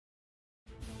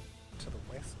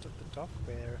dock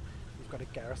where we've got a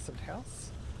garrisoned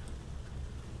house.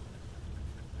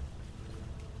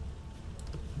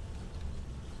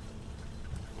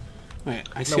 Wait,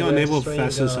 I see our naval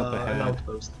vessels up an ahead.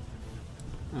 outpost.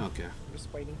 Okay. I'm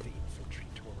just waiting for infantry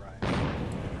to arrive.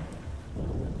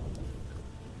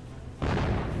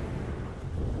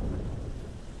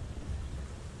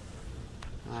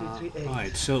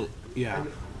 Alright, so, yeah,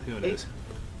 here it is.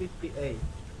 58.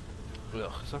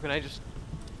 Ugh, so can I just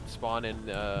spawn in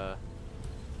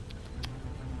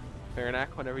Faranac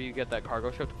whenever you get that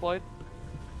cargo ship deployed?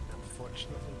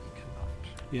 Unfortunately, you cannot.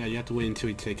 Yeah, you have to wait until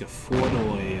we take a fort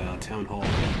or a town hall.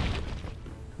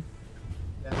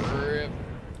 Rip.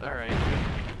 Alright.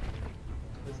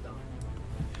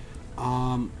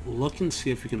 Look and see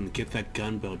if we can get that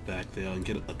gunboat back there and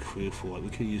get a crew for it. We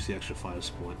could use the extra fire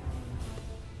support.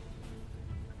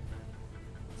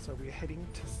 So we're heading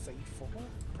to C4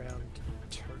 round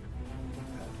 2.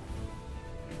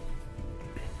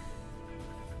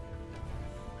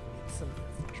 Need some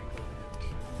infantry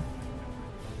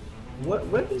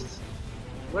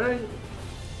around.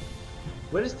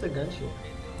 Where is the gunship?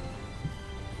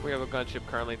 We have a gunship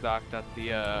currently docked at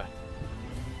the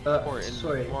port in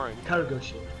sorry, Warren. cargo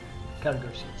ship. Cargo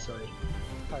ship, sorry.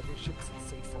 Cargo ships at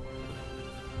C4.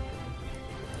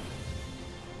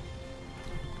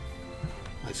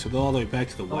 Alright, so they're all the way back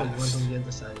to the Oh, one west. on the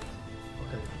other side.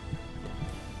 Okay.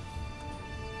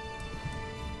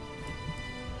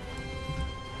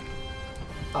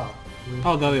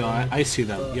 Oh, there they are. I see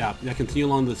them. Yeah, continue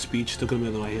along the beach. Still gonna be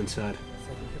on the right hand side.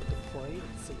 So we have deployed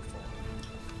at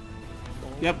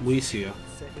C4. Yep, we see you.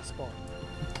 Set your spawn.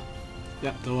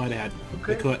 Yep, they're right ahead.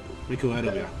 Okay. We could right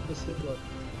over here. Let's deploy.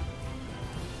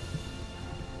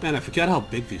 Man, I forgot how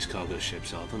big these cargo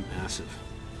ships are. They're massive.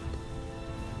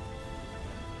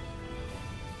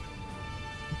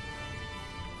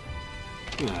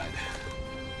 Alright.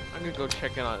 I'm gonna go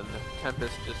check in on the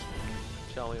Tempest, just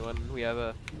tell me when we have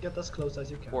a Get as close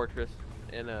as you can. fortress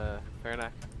in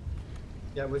Faranac.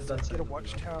 Yeah, with that Get a said,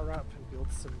 watchtower up and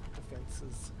build some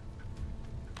defenses.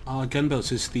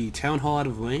 Gunboats, is the town hall out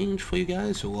of range for you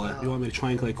guys, or what? You want me to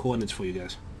triangulate coordinates for you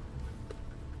guys?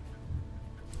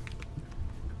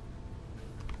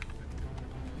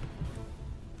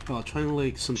 Oh, I'll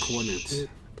triangulate some coordinates.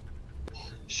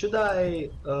 Should I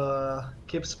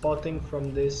keep spotting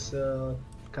from this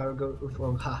cargo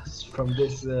from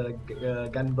this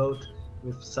gunboat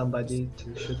with somebody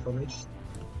to shoot for me?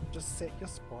 Just set your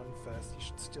spawn first. You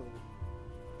should still.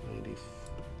 80,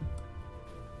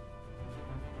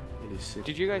 86,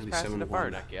 Did you guys pass 87 into to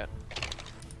 1. Faranac yet?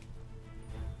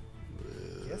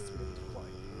 Yes, we're deployed.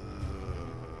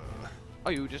 Oh,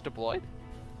 you just deployed?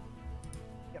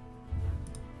 Yep.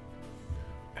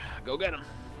 Go get him.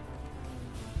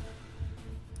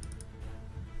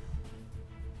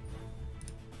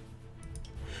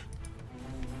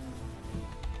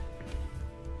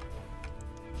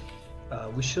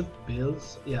 We should build,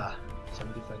 yeah,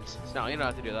 some defenses. No, you don't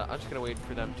have to do that. I'm just gonna wait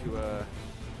for them to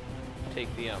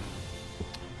take the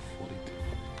 42.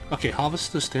 Okay,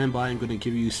 Harvester, stand by. I'm going to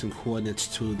give you some coordinates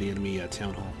to the enemy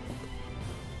town hall.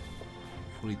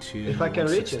 42. If I can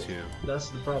reach it, 162. that's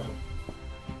the problem.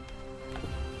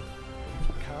 If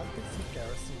you can't get some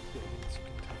garrison buildings, you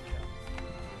can take out.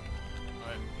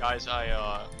 Alright, guys,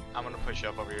 I'm gonna push you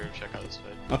up over here and check out this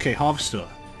bit. Okay, Harvester,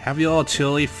 have your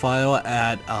artillery fire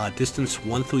at distance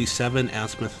 137,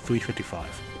 azimuth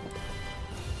 355.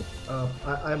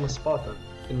 I'm a spotter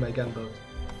in my gunboat,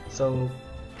 so.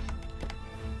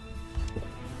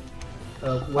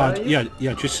 Where are you?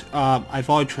 Yeah, just, I've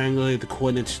already triangulated the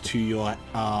coordinates to your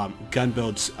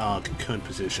gunboat's current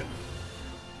position.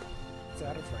 It's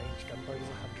out of range. Gunboat is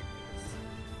 100 meters.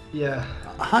 Yeah.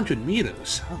 100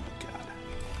 meters? Oh my god.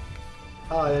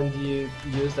 Ah, and you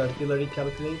used artillery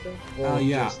calculator? Or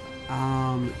Yeah. just-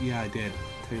 Yeah, I did.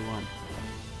 Tell you what.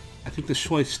 I think the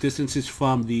shortest distance is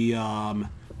from the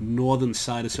northern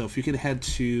side, so if you can head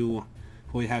to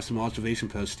where we have some observation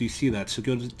posts, do you see that? So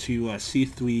go to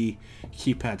C3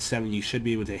 keypad 7, you should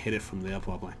be able to hit it from there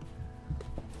probably.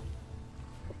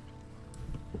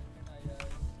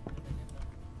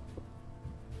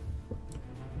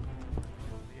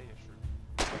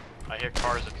 I hear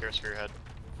cars up here, Spearhead.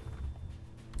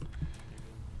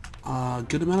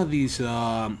 Good amount of these,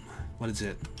 what is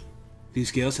it?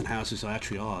 These garrison houses are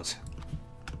actually ours.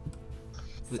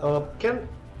 Can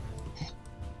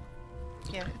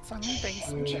Yeah, it's on the base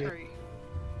in Cherry.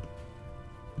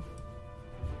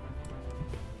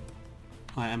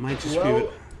 I might just Well,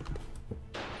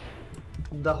 be...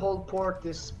 the whole port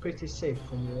is pretty safe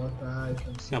from what I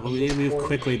can see. Yeah, but we need to move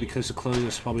quickly because the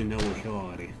colonists probably know we're here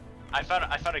already. I found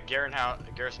a garrison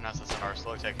house that's on our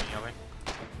slow tech. Can you help me?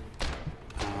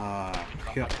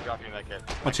 Here. I can drop you in that kit.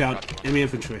 Watch out, enemy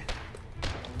infantry.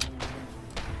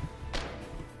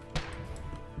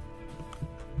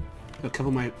 I'll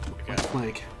cover my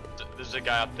flank. There's a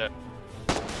guy up there.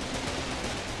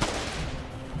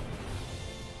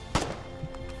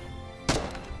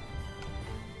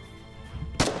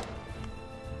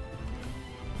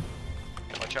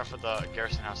 Watch out for the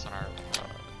garrison house on our...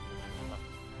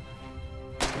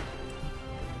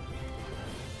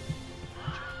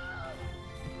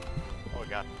 oh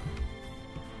god.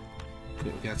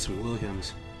 Good, we got some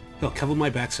Williams. Oh, cover my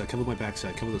backside, cover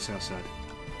the south side.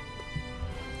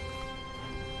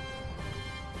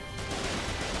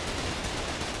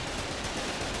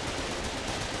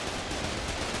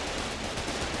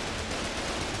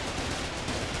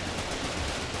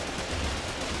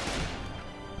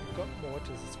 Got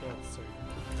mortars as well, so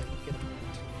they get them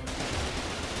right.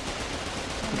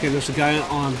 Okay, there's a guy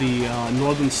on the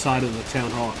northern side of the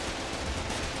town hall.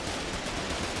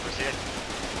 Where's he at?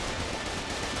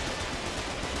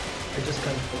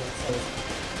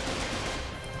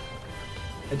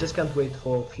 I just can't wait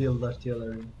for field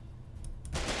artillery.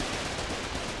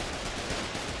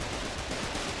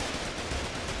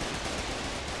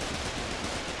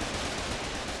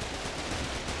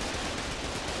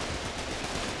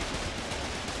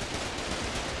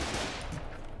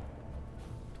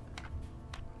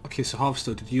 Okay, so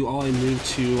Harvester, did you all move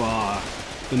to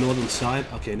the northern side?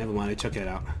 Okay, never mind, I took it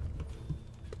out.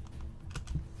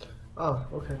 Oh,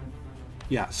 okay.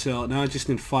 Yeah, so now I just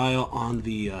need fire on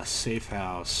the safe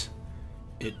house.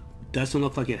 It doesn't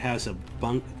look like it has a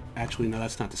bunk. Actually, no,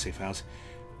 that's not the safe house.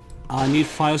 I need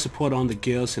fire support on the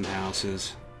garrison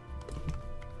houses.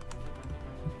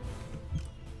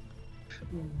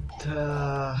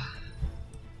 Hey,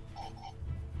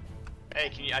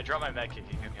 can you... I dropped my med kit,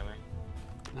 can you come kill me?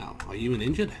 Now, are you an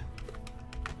injured?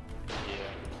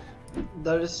 Yeah.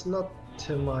 There is not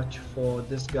too much for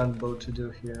this gunboat to do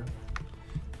here.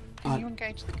 Can you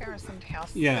engage the garrisoned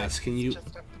house? Yes, can you...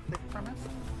 Just up the cliff from us?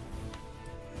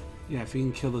 Yeah, if you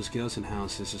can kill those garrison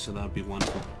houses, so that would be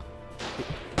wonderful.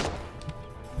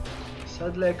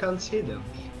 Sadly, I can't see them.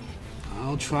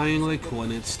 I'll triangulate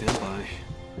coordinates, stand by.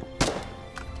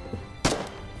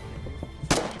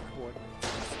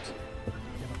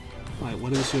 Alright,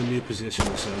 what is your new position?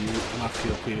 So, you left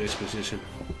your previous position.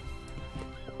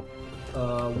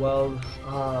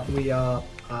 We are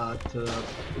at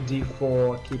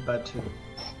D4 keypad 2.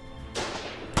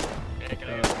 Yeah, can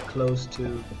I Close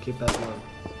to keypad 1.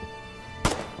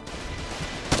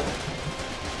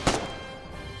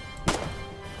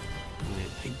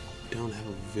 Wait, I don't have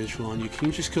a visual on you. Can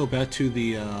you just go back to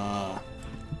the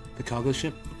cargo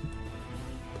ship?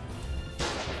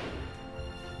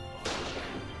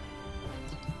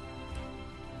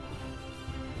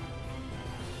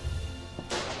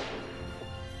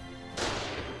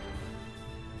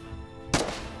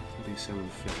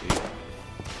 $750.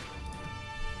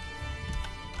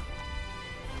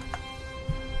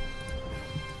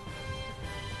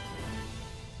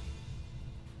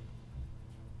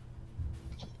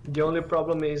 The only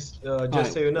problem is,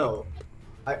 just so you know,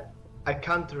 I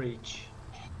can't reach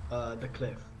the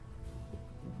cliff.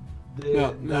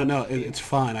 No, it's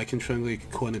fine. I can triangulate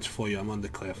coordinates for you. I'm on the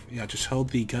cliff. Yeah, just hold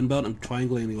the gunboat. I'm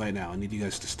triangulating right now. I need you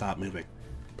guys to stop moving.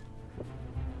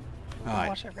 Alright,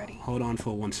 Water ready. hold on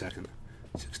for 1 second.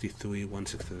 63,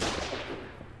 163.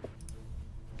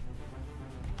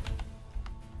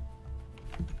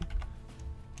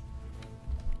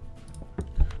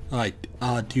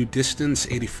 Alright, do distance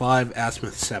 85,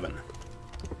 azimuth 7.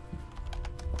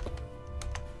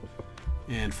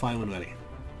 And fire when ready.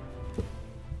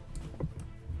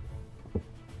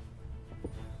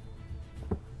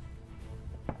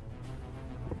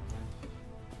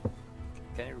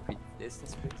 Can you repeat the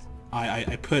distance, please?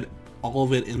 I put all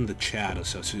of it in the chat,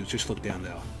 so just look down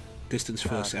there. Distance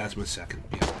first, okay. azimuth second.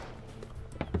 Yeah.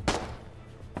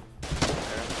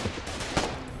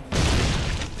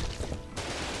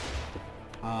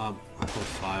 I'll hold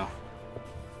fire.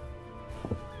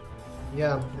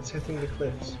 Yeah, it's hitting the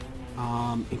cliffs.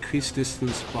 Increase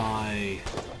distance by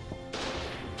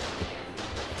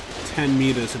 10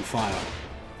 meters and fire.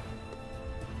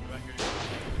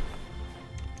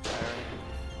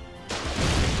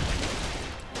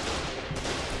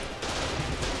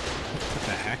 What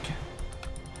the heck?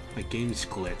 My game's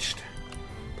glitched.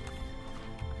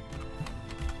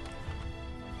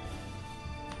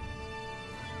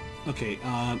 Okay,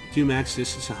 do max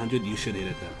distance 100, you should hit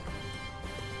it then.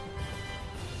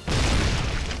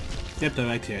 Yep,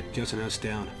 direct hit. Just an house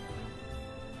down.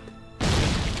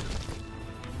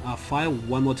 Fire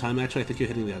one more time, actually. I think you're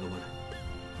hitting the other one.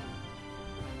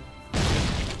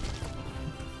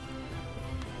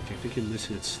 think you're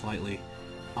missing it slightly.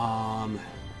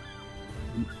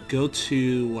 Go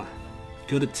to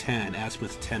 10,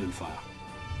 azimuth 10 and fire.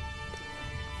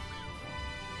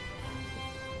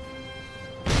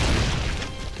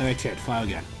 Alright, 10, fire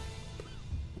again.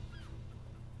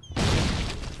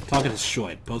 Target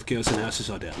destroyed. Both garrison houses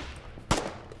are down.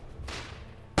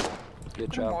 Good I'm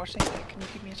job. watching it. Can you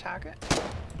give me a target?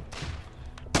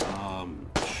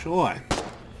 Sure.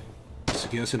 So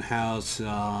garrison house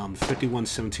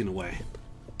 5117 away.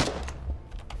 Put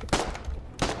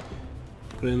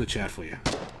it in the chat for you.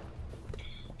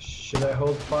 Should I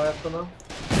hold fire for now?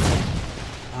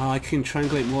 I can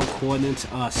triangulate more coordinates.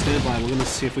 Stand by. We're gonna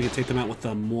see if we can take them out with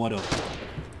the mortar.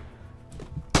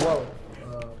 Well,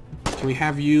 Can we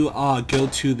have you go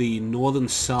to the northern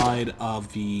side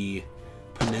of the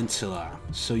peninsula,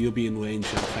 so you'll be in range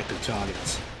of effective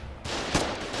targets?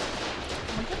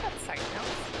 Can we get that safe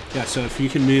house? Yeah, so if you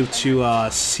can move to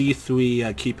C3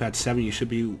 keypad 7, you should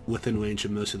be within range of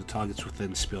most of the targets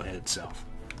within Spearhead itself.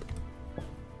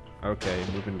 Okay,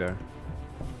 moving there.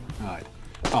 Alright.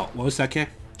 Oh, what was that, Kay?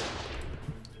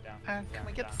 Can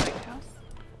we get the safe house?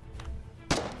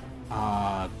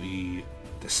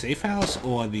 The safe house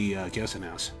or the garrison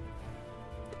house?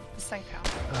 The safe house.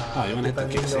 Oh, you want to hit the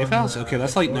depending safe on, house? Okay,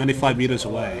 that's like 95 meters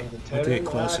away. the We'll have to get terrain,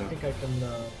 closer. I think I can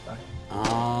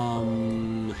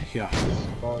Yeah.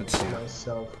 spawn Let's see.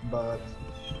 myself, but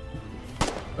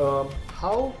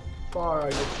how far are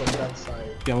you from that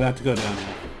side? Yeah, we'll have to go down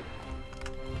here.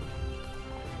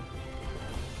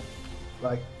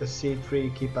 Like the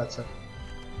C3 keypad 7.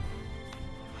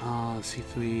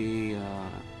 C3,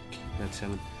 keypad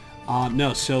 7.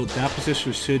 No, so that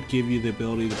position should give you the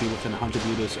ability to be within 100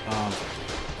 meters of...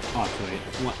 Oh, wait,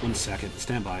 one second,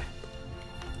 stand by.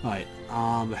 Alright,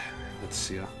 let's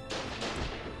see.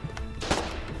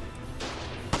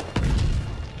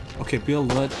 Okay, be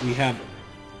alert, we have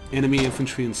enemy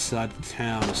infantry inside the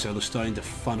town, so they're starting to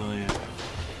funnel in.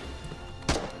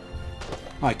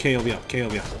 Alright, K over here, K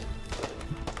over here.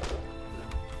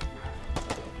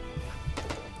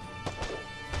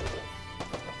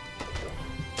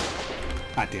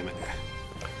 Ah, damn it.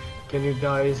 Can you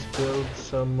guys build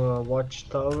some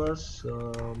watchtowers?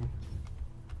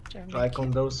 Like on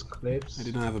those cliffs? I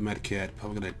do not have a medkit.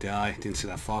 Probably gonna die. Didn't see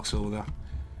that Foxhole over there.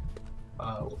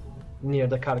 Near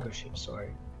the cargo ship, sorry.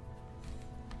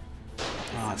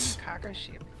 Cargo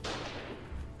ship.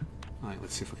 Alright,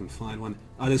 let's see if I can find one.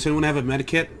 Does anyone have a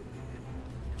medkit?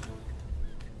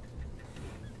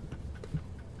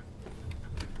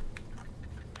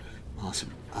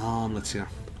 Awesome. Let's see.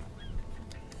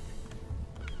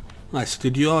 Nice.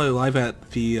 Did you all arrive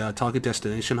at the target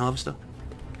destination, Harvester?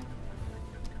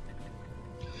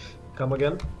 Come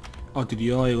again? Oh, did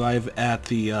you all arrive at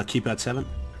the keypad 7?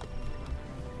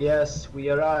 Yes, we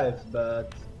arrived,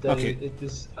 but Okay. it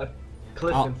is a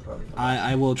cliff in front.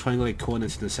 I will triangulate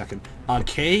coordinates in a second.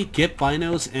 Kay, get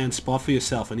binos and spot for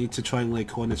yourself. I need to triangulate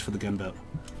coordinates for the gunboat.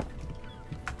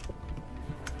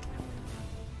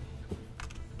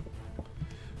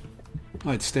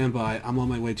 Alright, stand by. I'm on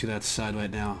my way to that side right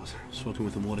now. I was working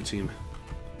with the mortar team.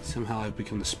 Somehow I've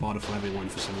become the spotter for everyone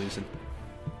for some reason.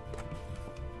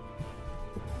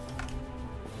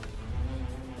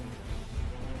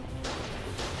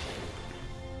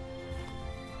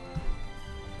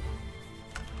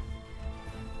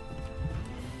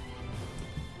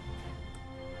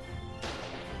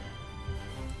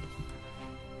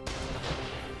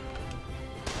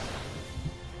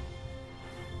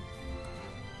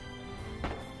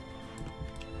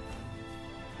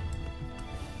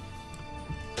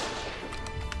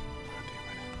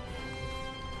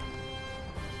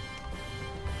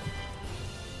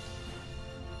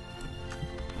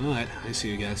 Alright, I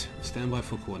see you guys. Stand by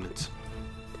for coordinates.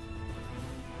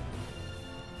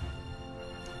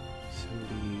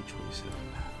 70, 27.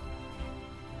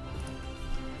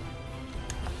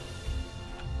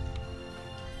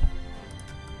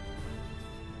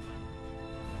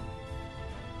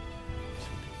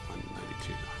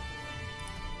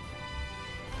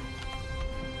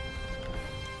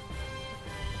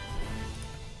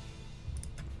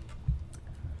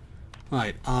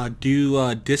 Alright,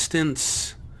 do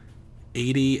distance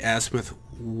 80 azimuth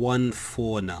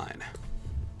 149.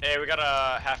 Hey, we got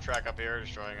a half track up here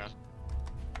destroying us.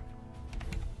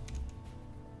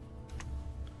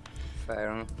 Fire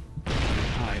on.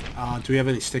 Alright, do we have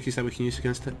any stickies that we can use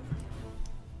against it?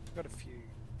 Got a few.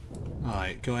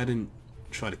 Alright, go ahead and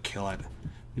try to kill it.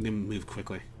 We need to move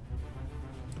quickly.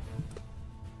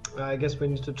 I guess we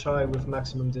need to try with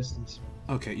maximum distance.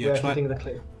 Okay, yeah, try. Hitting the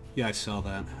cliff. Yeah, I saw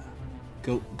that.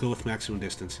 Go with maximum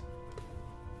distance.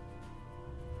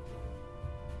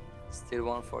 Still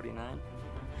 149.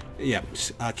 Yeah,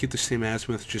 keep the same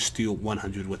azimuth, just do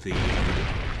 100 with the...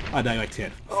 Oh, direct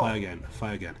hit. Fire again,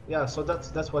 fire again. Yeah, so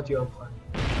that's what you're fine.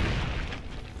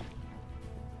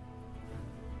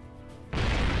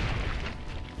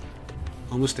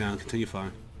 Almost down, continue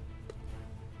firing.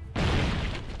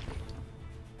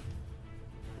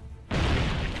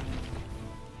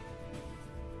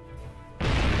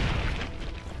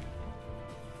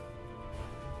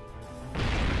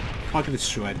 Pocket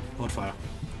destroyed. Load fire.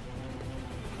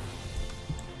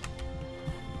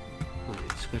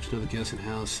 Alright, scratch another garrison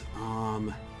house.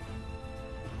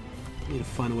 Need to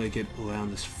find a way to get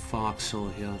around this Foxhole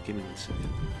here. Give me 1 second.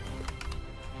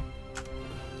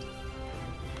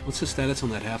 What's the status on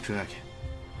that half track?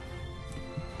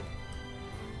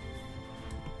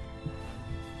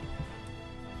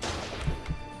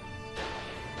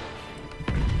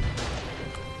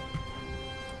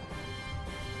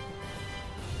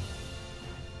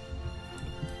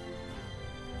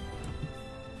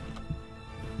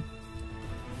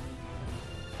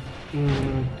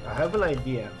 I have an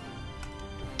idea.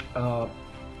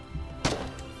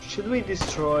 Should we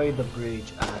destroy the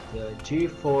bridge at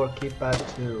G4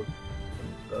 keypad 2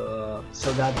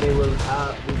 so that it will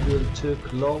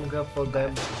take longer for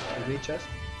them to reach us?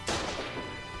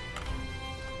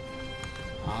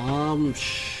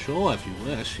 Sure, if you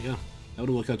wish, yeah. That would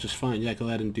work out just fine. Yeah, go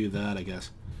ahead and do that, I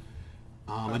guess.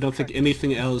 I don't think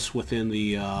anything else within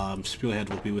the Spearhead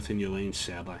will be within your range,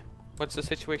 sadly. What's the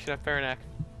situation at Farinac?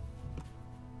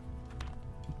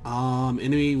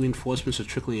 Enemy reinforcements are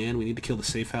trickling in. We need to kill the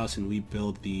safe house and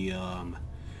rebuild the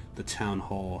town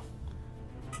hall.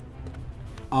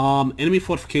 Enemy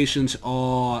fortifications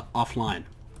are offline.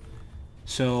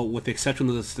 So, with the exception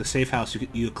of the safe house,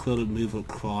 you clearly move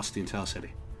across the entire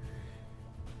city.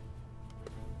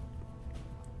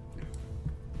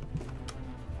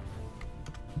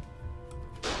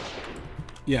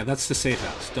 Yeah, that's the safe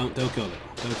house. Don't go there.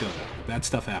 Don't go there. Bad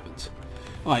stuff happens.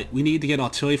 Alright, we need to get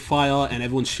artillery fire and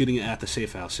everyone's shooting at the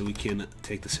safe house so we can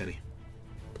take the city.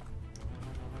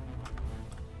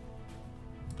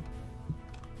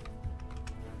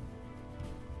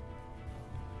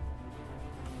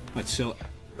 Alright, so...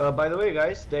 by the way,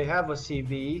 guys, they have a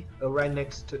CV right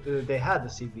next to... they had a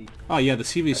CV. Oh yeah, the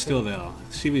CV is still there.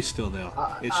 The CV is still there.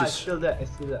 It's still there.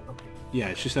 It's still there. Okay. Yeah,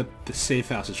 it's just that the safe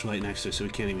house is right next to it, so we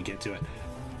can't even get to it.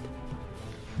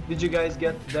 Did you guys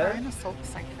get there? Try and assault the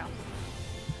safe house.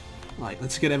 Alright,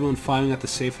 let's get everyone firing at the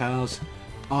safe house.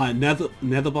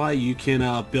 Netherby, you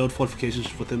can build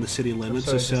fortifications within the city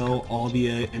limits, so all the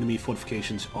enemy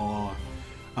fortifications are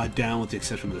down with the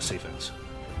exception of the safe house.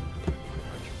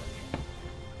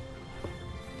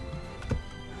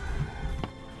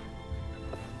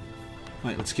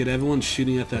 Alright, let's get everyone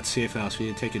shooting at that safe house. We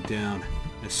need to take it down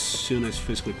as soon as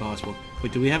physically possible.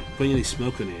 Wait, do we have bring any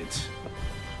smoke grenades?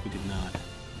 We did not.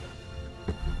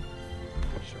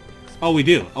 Oh, we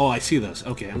do. Oh, I see those.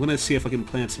 Okay, I'm gonna see if I can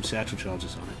plant some satchel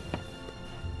charges on it.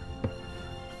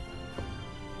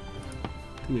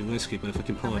 It's gonna be risky, but if I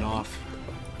can pull it off.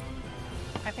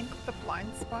 I think the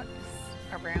blind spot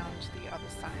is around the other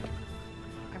side.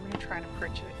 I'm gonna try and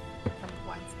approach it from the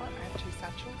blind spot. I have 2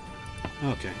 satchels.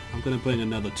 Okay, I'm gonna bring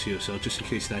another 2, so just in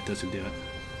case that doesn't do it.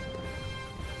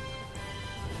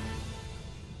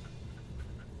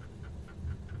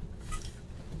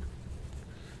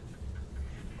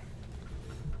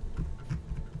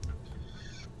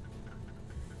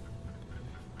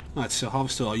 Alright, so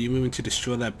Harvester, are you moving to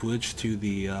destroy that bridge to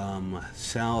the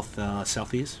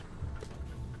southeast?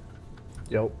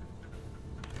 Yep.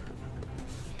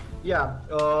 Yeah,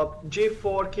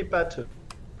 G4 keypad 2.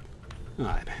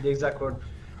 Alright. The exact word.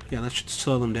 Yeah, that should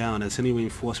slow them down, as any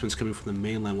reinforcements coming from the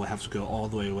mainland will have to go all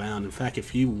the way around. In fact,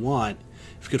 if you want,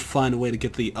 if you could find a way to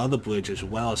get the other bridge as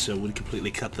well, so we'd completely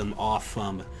cut them off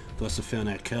from the rest of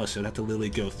Farinac Coast, so they'd have to literally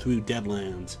go through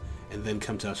Deadlands and then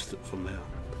come to us from there.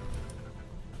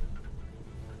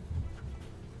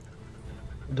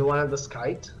 The one at the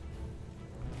Skype?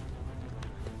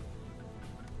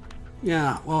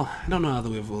 Yeah, well, I don't know how the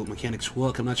revolt mechanics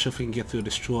work. I'm not sure if we can get through a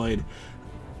destroyed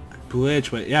bridge,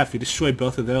 but yeah, if you destroy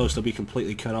both of those, they'll be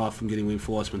completely cut off from getting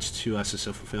reinforcements to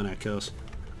SSO from Farinac Coast.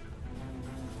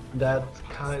 That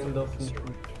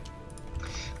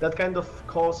kind of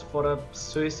calls for a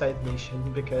suicide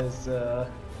mission, because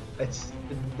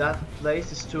that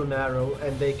place is too narrow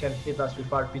and they can hit us with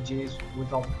RPGs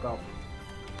without problem.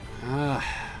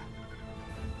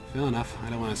 Fair enough. I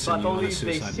don't want to send But you on only a if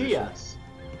they suicide see mission. us.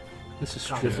 This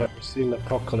is If true. I've seen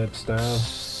Apocalypse now.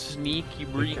 Sneaky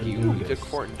breaky. can do Ooh, we took this.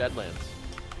 Fort in Deadlands.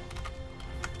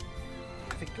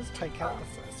 I think just take out the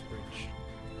first bridge.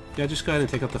 Yeah, just go ahead and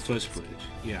take out the first bridge.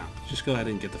 Yeah, just go ahead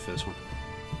and get the first one.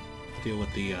 deal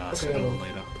with the signal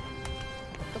later.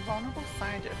 The vulnerable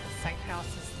side of the safe house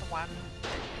is the one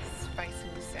that's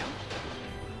facing the south.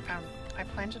 I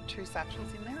planted 2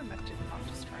 satchels in there and that did not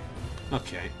destroy it.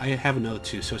 Okay, I have another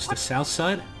 2, so it's the south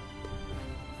side?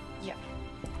 Yeah.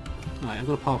 Alright, I'm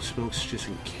gonna pop smokes just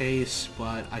in case,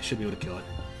 but I should be able to kill it.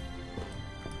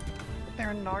 There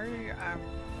are no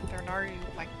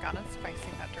like gunners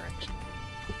facing that direction.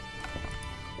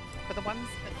 But the ones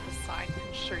at the side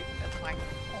can shoot at like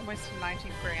almost a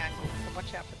 90-degree angle, so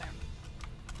watch out for them.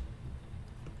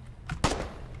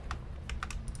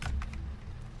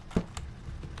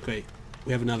 Great.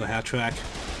 We have another hat track.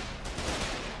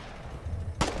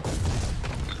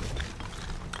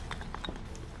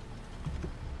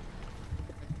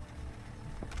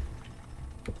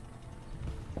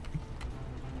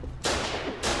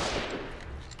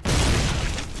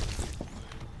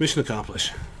 Mission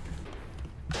accomplished.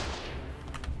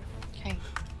 Okay,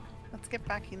 let's get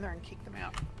back in there and kick them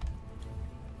out.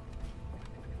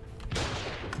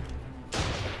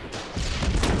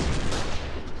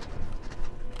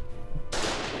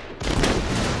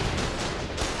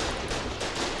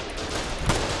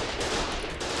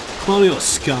 Colonial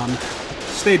scum.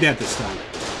 Stay dead this time.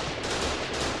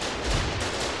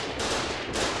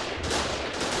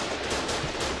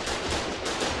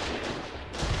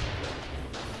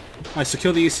 Alright,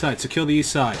 secure the east side. Secure the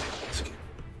east side.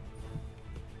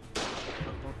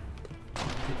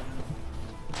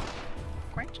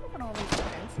 Great job on all these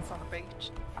defenses on the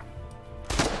beach.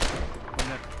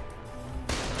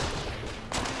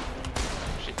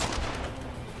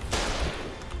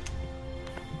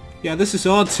 Yeah, this is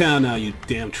our town now, you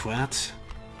damn twats.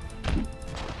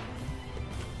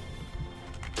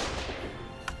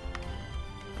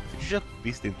 Shut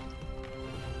beast in.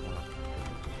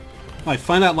 Alright,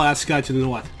 find that last guy to the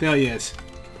north. There he is.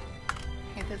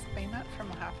 Hey, there's a BMAT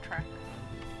from a half track.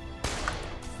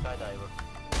 Skydiver.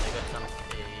 I got some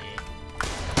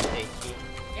AK.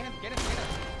 Get him.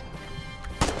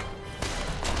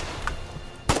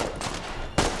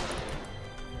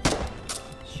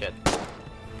 Shit.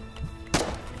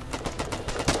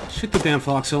 Shoot the damn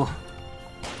foxhole.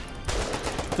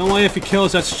 Don't worry if he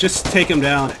kills us, just take him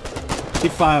down.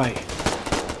 Keep firing.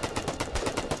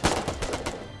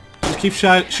 Just keep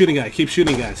shooting guys. Keep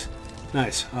shooting guys.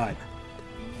 Nice. Alright.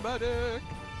 Medic!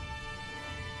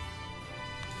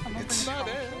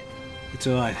 It's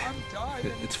alright.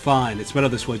 It's fine. It's better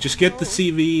this way. Just get the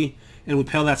CV and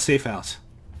repel that safe house.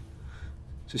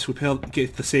 Just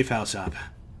get the safe house up.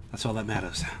 That's all that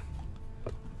matters.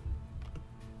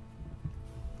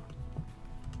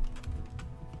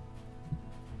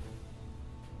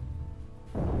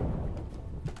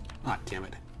 Ah, damn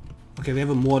it. Okay, they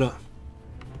have a mortar.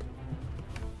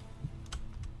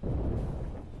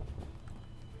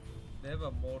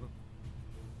 Never more.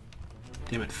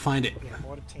 Damn it, find it. Yeah,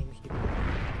 mortar team here.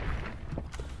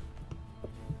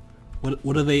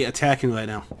 What are they attacking right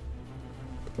now?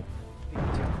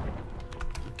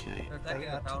 Okay. They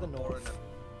are to the north.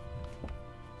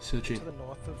 Searching. To the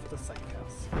north of the safe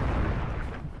house.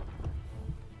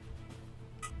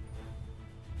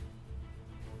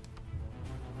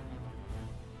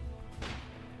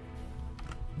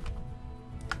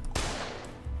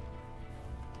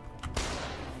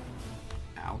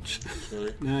 Ouch.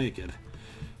 No, you're good.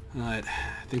 Alright,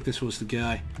 I think this was the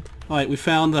guy. Alright, we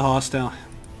found the hostile.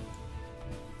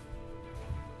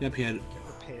 Yep, he had...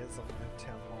 Repairs on the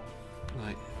town hall.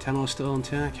 Alright, town hall still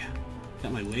intact.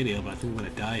 Got my radio, but I think I'm gonna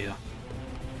die here.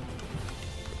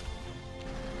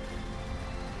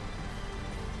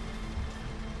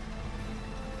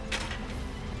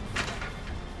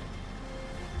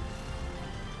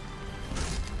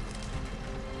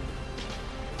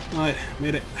 Alright,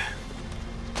 made it.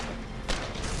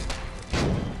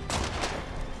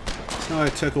 Sorry,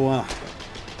 it took a while.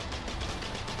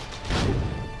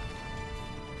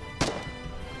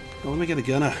 Oh, let me get a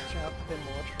gunner. Watch out for their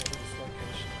mortar in this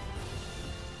location.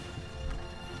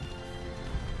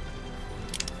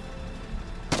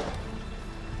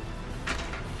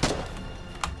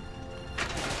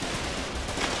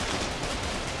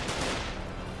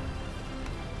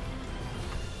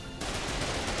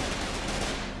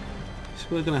 So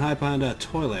we're gonna hide behind a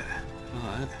toilet.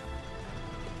 Alright.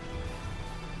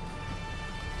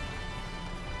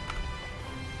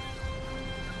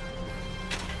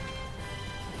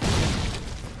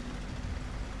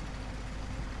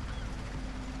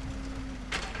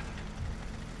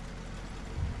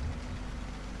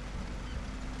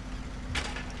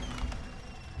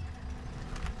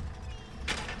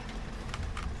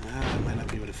 I might not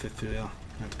be able to fit through there.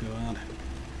 I have to go around.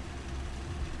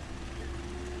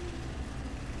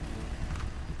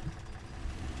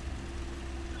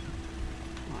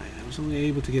 was only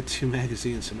able to get 2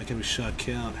 magazines to make every shot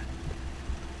count.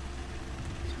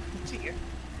 Dear.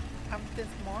 There's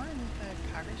more in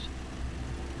the carriage.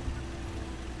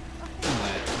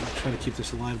 Alright, I'll try to keep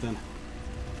this alive then.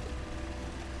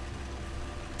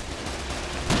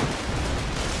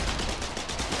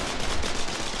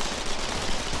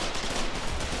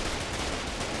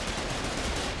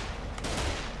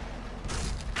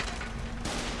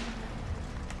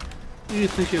 Where do you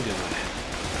think you're going?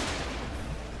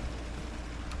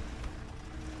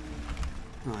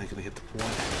 Oh, I gotta hit the point.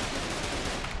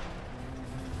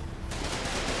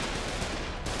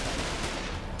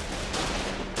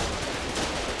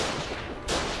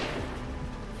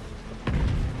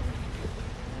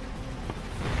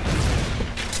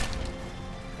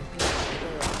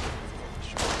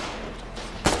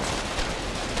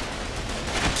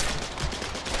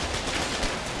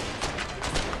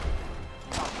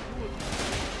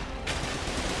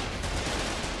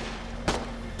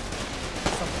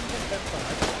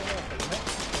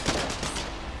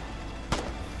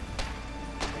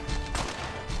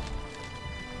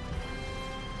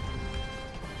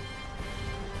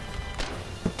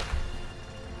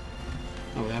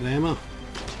 Oh, we got ammo?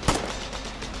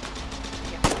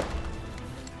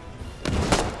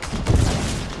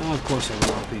 Oh, of course I have an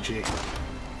RPG.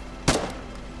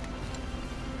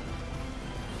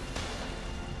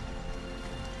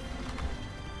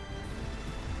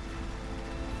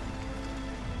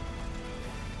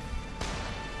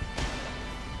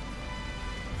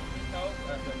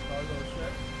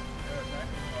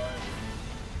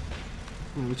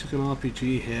 Oh, we took an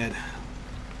RPG hit.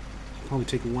 Probably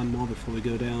take one more before we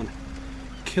go down.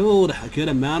 Killed a good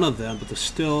amount of them, but there's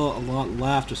still a lot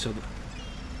left. So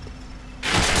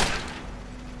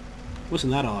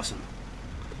wasn't that awesome?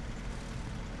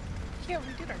 Yeah,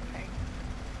 we did okay.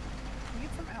 We need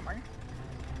some ammo.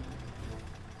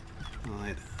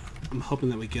 Alright. I'm hoping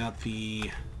that we got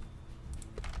the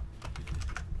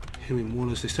heavy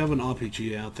mortars. They still have an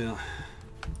RPG out there.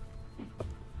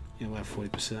 Yeah, we're at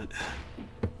 40%.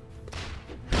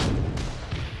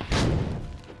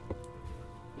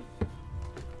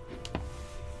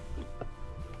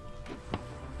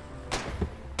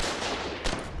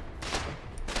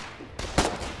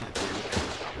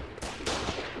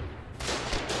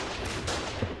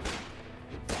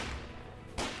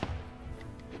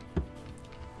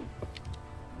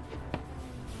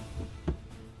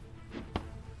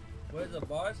 Where's the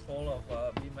boys full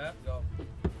of BMAP go?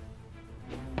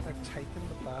 They've taken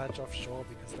the barge offshore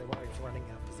because they were overrunning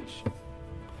our position.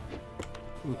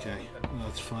 Okay, well,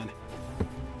 that's fine.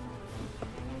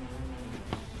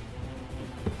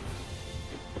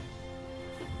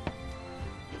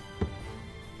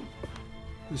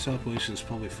 This operation is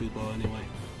probably football anyway.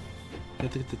 You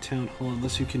have to get the town hall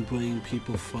unless you can bring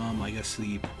people from, I guess,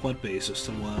 the port base or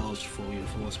somewhere else for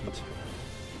reinforcements.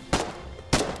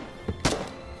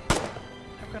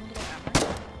 I've got a little ammo.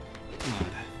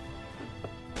 Right.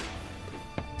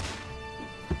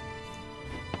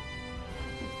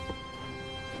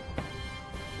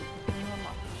 Anyone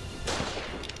left?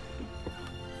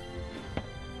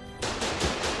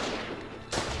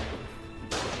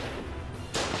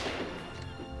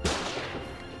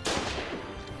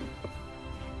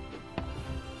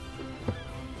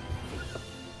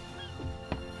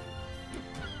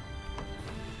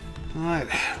 Alright,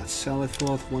 let's sally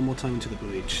forth one more time into the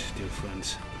breach, dear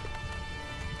friends.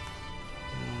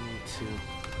 Let's see.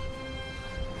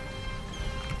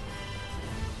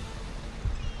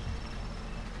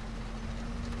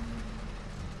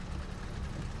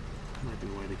 Might be a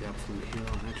way to get up from the hill.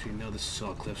 Actually, no, this is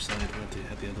all cliffside. We have to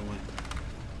head the other way.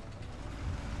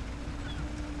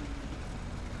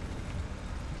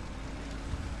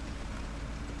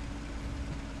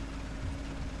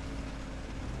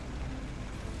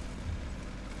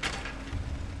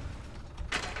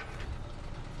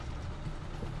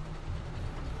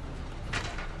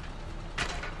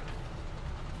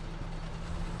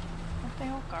 Where'd they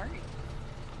all go?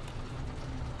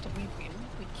 Did we win?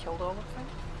 We killed all of them?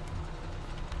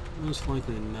 Most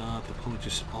likely not. They're probably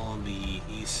just all on the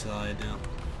east side now.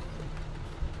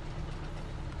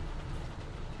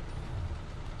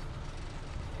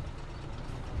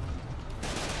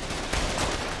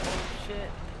 Oh shit.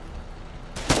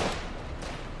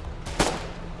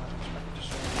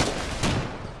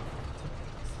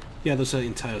 Yeah, there's an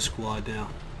entire squad now.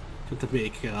 You have to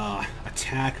make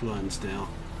attack runs now.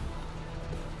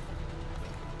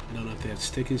 I don't know if they have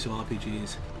stickies or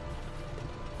RPGs.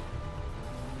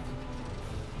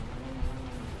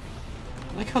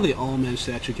 I like how they all managed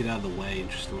to actually get out of the way,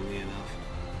 interestingly enough.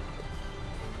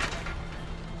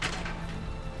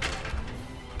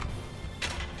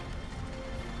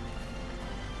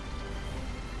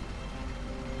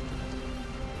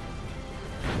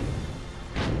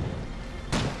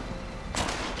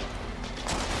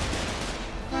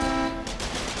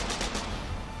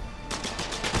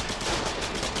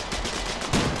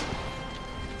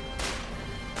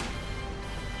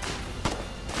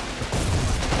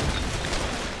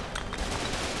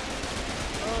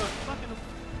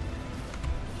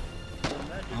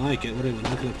 Alright, get ready. We're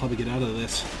not gonna probably get out of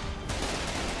this.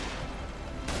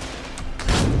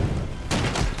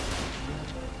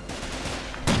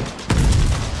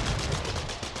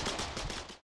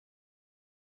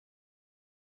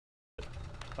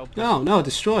 No, no,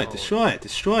 destroy it, destroy it,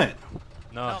 destroy it.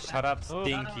 No, shut up,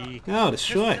 Stinky. No,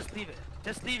 destroy it. Just leave it.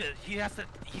 Just leave it. He has to.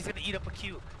 He's gonna eat up a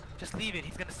queue. Just leave it.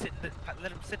 He's gonna sit.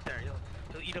 Let him sit there.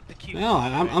 He'll eat up the queue. No,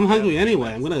 I'm hungry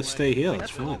anyway. I'm gonna stay here.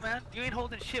 That's cool, fine. man. You ain't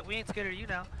holding shit. We ain't scared of you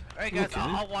now. All right, guys. Okay.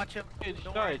 I'll watch him.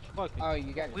 Don't worry. Oh,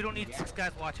 you got it. We don't need 6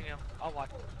 guys watching him. I'll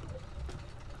watch him.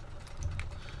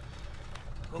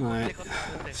 Alright,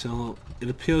 so it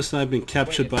appears that I've been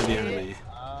captured by the enemy.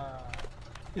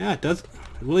 Yeah, it does.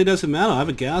 It really doesn't matter. I have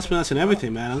a gas mask and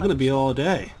everything, man. I'm gonna be here all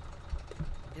day.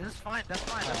 Yeah, that's fine. That's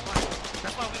fine. That's fine.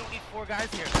 That's why we don't need 4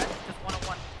 guys here. Guys. Just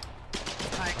one-on-one.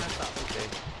 Just tying us up. Okay.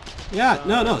 Yeah,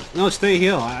 no, stay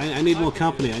here. I need more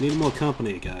company. I need more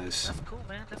company, guys. That's cool,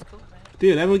 man. That's cool, man.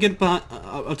 Dude, everyone get behind,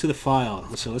 up to the fire.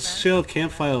 So let's share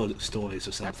campfire stories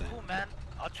or something. That's cool, man.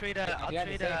 I'll trade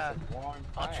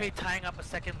tying up a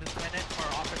 2nd lieutenant for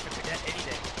officer cadet any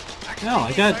day. Actually, No,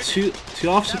 I got two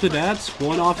officer cadets,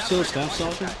 1 officer, staff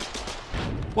sergeant.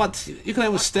 What? You can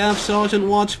have a staff sergeant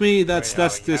watch me? That's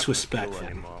disrespectful.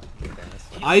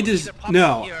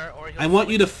 No. I want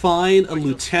you to find a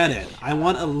lieutenant. I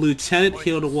want a lieutenant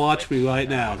here to watch me right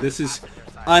now. This is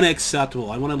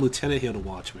unacceptable. I want a lieutenant here to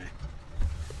watch me.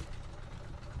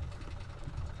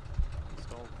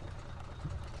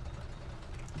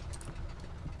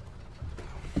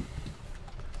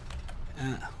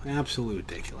 Absolutely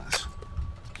ridiculous.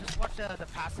 Just watch the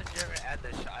passenger and the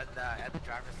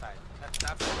driver's side. That's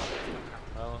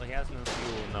Well, he has no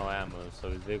fuel, no ammo,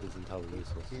 so his vehicle's entirely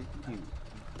useless.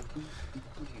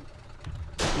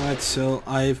 Alright, so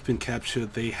I've been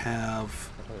captured. They have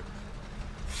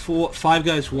 5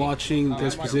 guys watching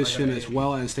this position, as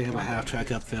well as they have a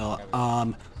half-track up there.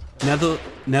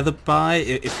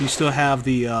 Netherby, if you still have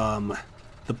the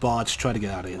bots, try to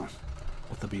get out of here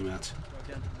with the BMATs.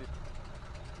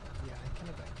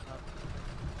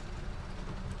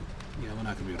 Yeah, we're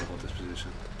not going to be able to hold this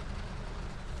position.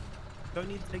 Don't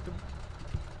need to take them.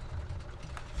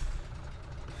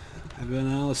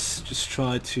 Everyone else, just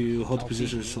try to hold the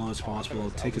position as long as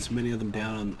possible. Take as many of them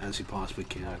down as you possibly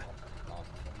can.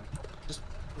 Just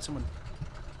let someone.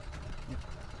 Yeah,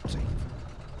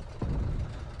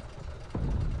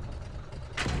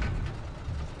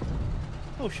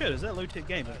 oh shit, is that low-tech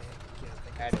gamer?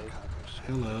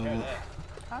 Hello.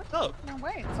 Huh? Oh. No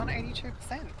way, it's on 82%.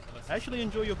 I actually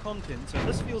enjoy your content, so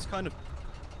this feels kind of...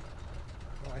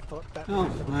 Oh, I thought that... Oh,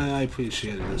 I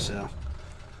appreciate it, so.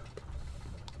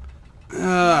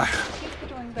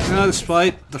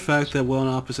 Despite the fact that we're on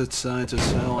opposite sides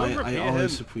as well, I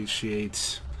always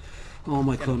appreciate all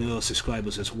my Colonial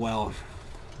subscribers as well.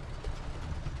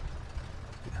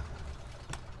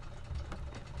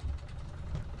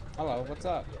 Hello, what's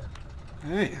up?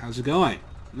 Hey, how's it going?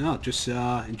 No, just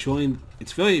enjoying.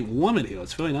 It's very warm in here.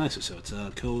 It's very nice. So it's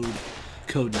code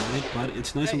 9, but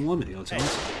it's nice and warm in here. It's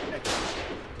awesome.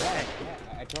 Yeah,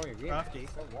 I totally agree.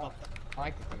 It's so warm. I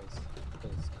like it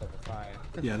because cover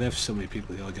 5. Yeah, they have so many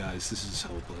people here, guys. This is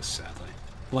hopeless, sadly.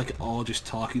 Like all just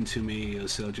talking to me, or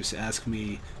so just ask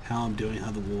me how I'm doing,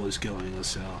 how the war is going, or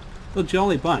so. They're a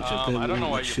jolly bunch. I don't know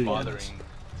why you're bothering.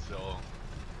 So.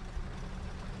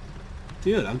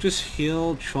 Dude, I'm just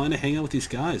here trying to hang out with these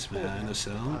guys, man, or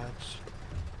so.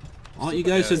 Aren't you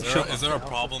guys is there a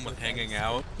problem with hanging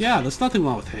out? Yeah, there's nothing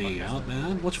wrong with hanging out,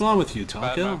 man. What's wrong with you,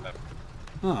 Taco?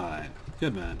 Alright.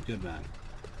 Good man, good man.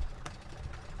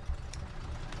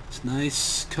 It's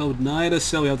nice cold night or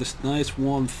so. We have this nice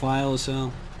warm fire or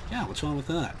so. Yeah, what's wrong with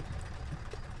that?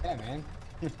 Yeah, man.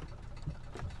 I'm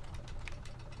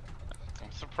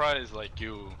surprised, like,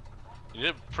 you did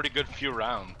a pretty good few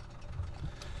rounds.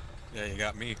 Yeah, you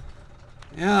got me.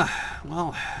 Yeah,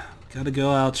 well, gotta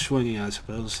go out swinging, I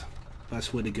suppose.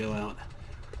 Best way to go out.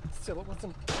 Still, it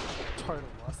wasn't total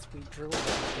loss. We drew it.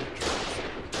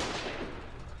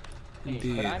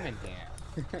 Indeed. But I'm in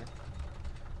here.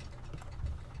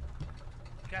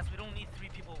 Guys, we don't need 3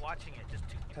 people watching it. Just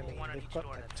 2 people, I mean, 1 on we've each got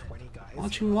door. like That's 20 guys.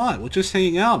 Watching what? We're just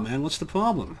hanging out, man. What's the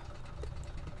problem?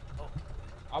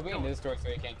 I'll be in this door so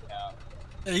he can't get out.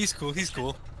 Yeah, he's cool. He's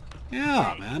cool.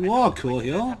 Yeah, man. We're all cool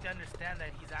here. You have to understand that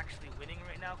he's actually winning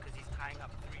right now because he's tying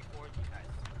up 3-4 of you guys.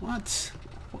 What?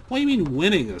 What do you mean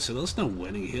winning? So there's no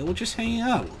winning here. We're just hanging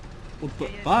out. We're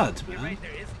buds, man. You're right.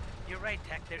 You're right,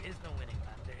 Tech. There is no winning,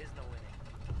 man. There is no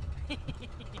winning.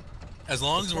 As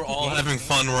long as we're all having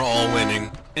fun, we're all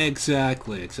winning.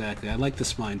 Exactly, exactly. I like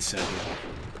this mindset here.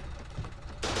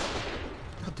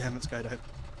 God damn it, Skydive.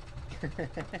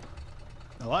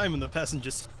 No, I'm in the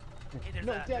passenger seat. Hey, there's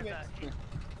No, a, damn there's it. a, hey,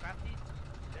 Crafty,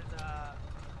 there's a...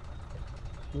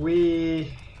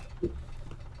 We...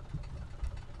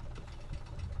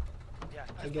 Yeah,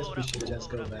 I guess we should just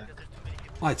go back.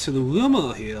 Alright, so the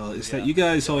rumor here is that you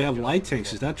guys only have light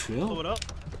tanks. Is that Blow it true? up.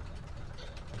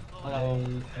 I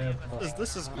have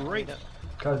This is great.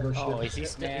 cargo Oh, ship.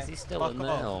 is he still in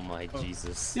there? Oh my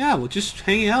Jesus. Yeah, well, just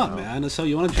hang out, man. So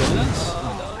you want to join us?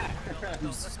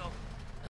 Let's go.